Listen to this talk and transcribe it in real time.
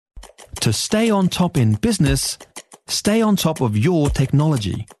To stay on top in business, stay on top of your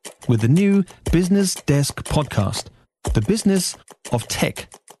technology with the new Business Desk podcast, The Business of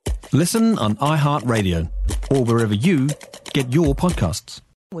Tech. Listen on iHeartRadio or wherever you get your podcasts.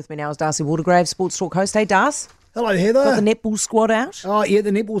 With me now is Darcy Waldegrave, Sportstalk host. Hey, Darcy. Hello, Heather. Got the netball squad out? Oh, yeah,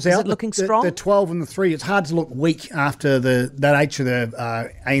 the netball's out. Is it looking strong? The 12 and the 3. It's hard to look weak after that H of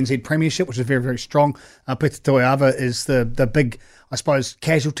the ANZ Premiership, which is very, very strong. Peter Toiava is the big, I suppose,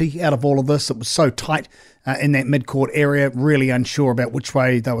 casualty out of all of this. It was so tight in that mid-court area, really unsure about which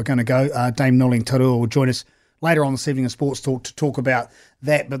way they were going to go. Dame Nolene Tarua will join us later on this evening in Sports Talk to talk about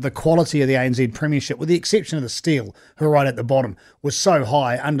that. But the quality of the ANZ Premiership, with the exception of the Steel, who are right at the bottom, was so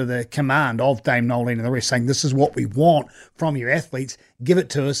high under the command of Dame Nolene and the rest, saying this is what we want from your athletes, give it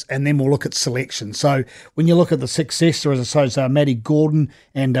to us, and then we'll look at selection. So when you look at the success, as I suppose, Maddie Gordon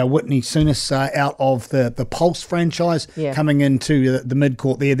and Whitney Souness out of the Pulse franchise coming into the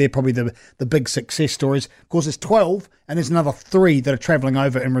mid-court there, they're probably the big success stories. Of course, there's 12, and there's another 3 that are travelling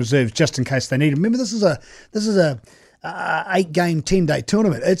over in reserves just in case they need them. Remember, this is a 8-game, 10-day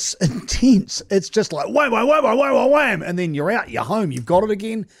tournament. It's intense. It's just like wham, and then you're out, you're home, you've got it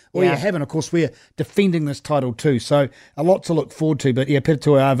again, or you haven't. Of course, we're defending this title too, so a lot to look forward to. But yeah, Peter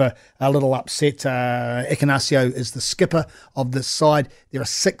Toiava a little upset. Ekanasio is the skipper of this side. There are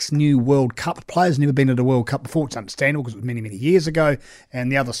 6 new World Cup players, never been at a World Cup before. It's understandable because it was many, many years ago,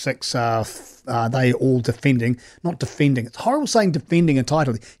 and the other 6 they all not defending. It's horrible saying defending a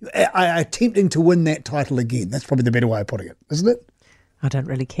title. Attempting to win that title again. That's probably the better way of putting it, isn't it? I don't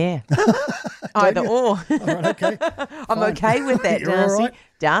really care. Either or. All right, okay. I'm okay with that, You're Darcy. all right.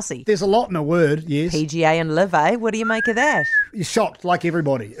 Darcy. There's a lot in a word, yes. PGA and Live, eh? What do you make of that? You're shocked, like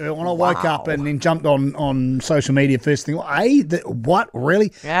everybody. When I woke up and then jumped on social media first thing, what,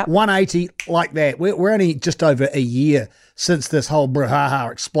 really? Yep. 180 like that. We're only just over a year since this whole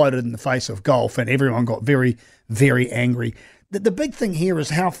brouhaha exploded in the face of golf, and everyone got very, very angry. The big thing here is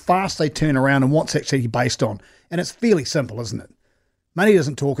how fast they turn around and what's actually based on. And it's fairly simple, isn't it? Money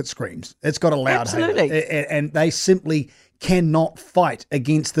doesn't talk, it screams. It's got a loud Absolutely. and they simply cannot fight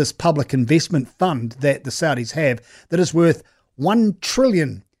against this public investment fund that the Saudis have that is worth $1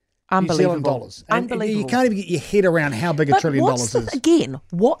 trillion New Zealand dollars. And Unbelievable. you can't even get your head around how big $1 trillion is. Again,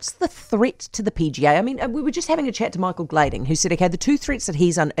 what's the threat to the PGA? I mean, we were just having a chat to Michael Glading, who said, okay, the 2 threats that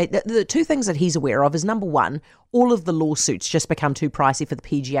the 2 things that he's aware of is, number one, all of the lawsuits just become too pricey for the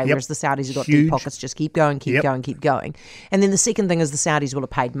PGA, whereas the Saudis have got deep pockets, just keep going. And then the second thing is the Saudis will have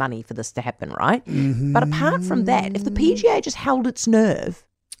paid money for this to happen, right? Mm-hmm. But apart from that, if the PGA just held its nerve,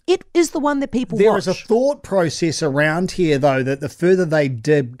 it is the one that people watch. There is a thought process around here, though, that the further they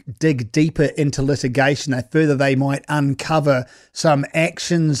dig deeper into litigation, the further they might uncover some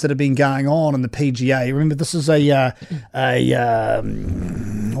actions that have been going on in the PGA. Remember, this is what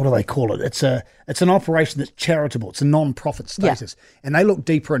do they call it? It's an operation that's charitable. It's a non-profit status. Yeah. And they look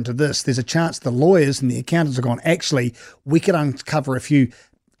deeper into this. There's a chance the lawyers and the accountants have gone, actually, we could uncover a few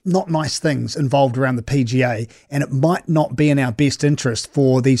not nice things involved around the PGA, and it might not be in our best interest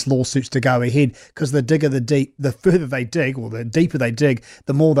for these lawsuits to go ahead, because the further they dig, or the deeper they dig,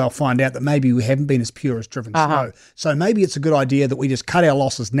 the more they'll find out that maybe we haven't been as pure as driven snow. So maybe it's a good idea that we just cut our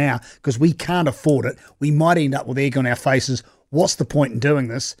losses now, because we can't afford it. We might end up with egg on our faces. What's the point in doing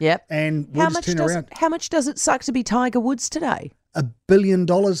this? Yep. And we'll just turn around. How much does it suck to be Tiger Woods today? $1 billion.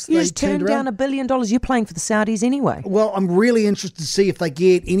 You just turned down $1 billion. You're playing for the Saudis anyway. Well, I'm really interested to see if they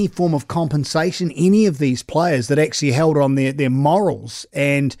get any form of compensation, any of these players that actually held on their morals,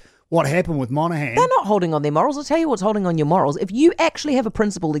 and what happened with Monahan. They're not holding on their morals. I'll tell you what's holding on your morals. If you actually have a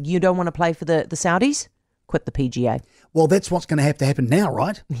principle that you don't want to play for the Saudis, quit the PGA. Well, that's what's going to have to happen now,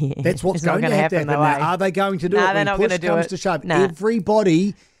 right? Yeah, that's what's going to have to happen now. Are they going to do it? They're not going to do it. To shove, nah.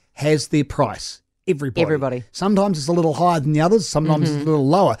 Everybody has their price. Everybody. Sometimes it's a little higher than the others. Sometimes it's a little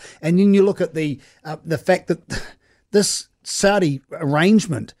lower. And then you look at the fact that this Saudi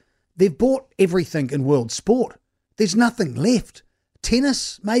arrangement, they've bought everything in world sport. There's nothing left.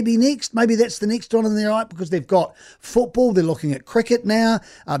 Tennis, maybe next. Maybe that's the next one in their right, because they've got football. They're looking at cricket now.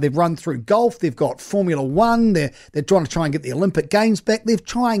 They've run through golf. They've got Formula One. They're trying to get the Olympic Games back. They're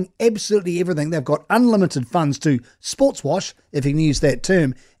trying absolutely everything. They've got unlimited funds to sports wash, if you can use that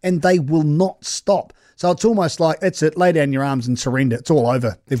term, and they will not stop. So it's almost like, that's it, lay down your arms and surrender. It's all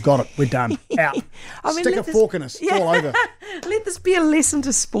over. They've got it. We're done. Out. Stick a fork in us. It's all over. Let this be a lesson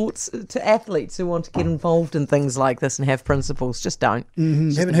to to athletes who want to get involved in things like this and have principles. Just don't.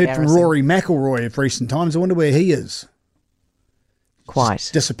 Mm-hmm. Haven't heard from Rory McIlroy of recent times. I wonder where he is. Quite.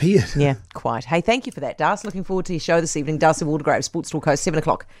 Just disappeared. Yeah, quite. Hey, thank you for that, Darcy. Looking forward to your show this evening. Darcy Waldegrave, Sportstalk host, 7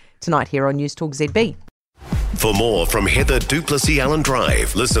 o'clock tonight here on News Talk ZB. For more from Heather Duplessis Allen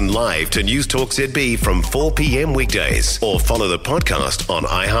Drive, listen live to News Talk ZB from 4 p.m. weekdays or follow the podcast on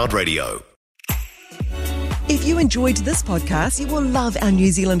iHeartRadio. If you enjoyed this podcast, you will love our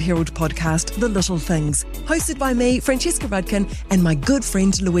New Zealand Herald podcast, The Little Things, hosted by me, Francesca Rudkin, and my good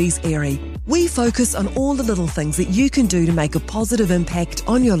friend Louise Airy. We focus on all the little things that you can do to make a positive impact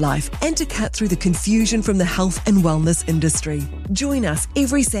on your life and to cut through the confusion from the health and wellness industry. Join us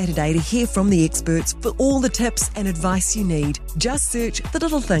every Saturday to hear from the experts for all the tips and advice you need. Just search The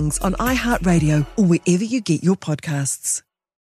Little Things on iHeartRadio or wherever you get your podcasts.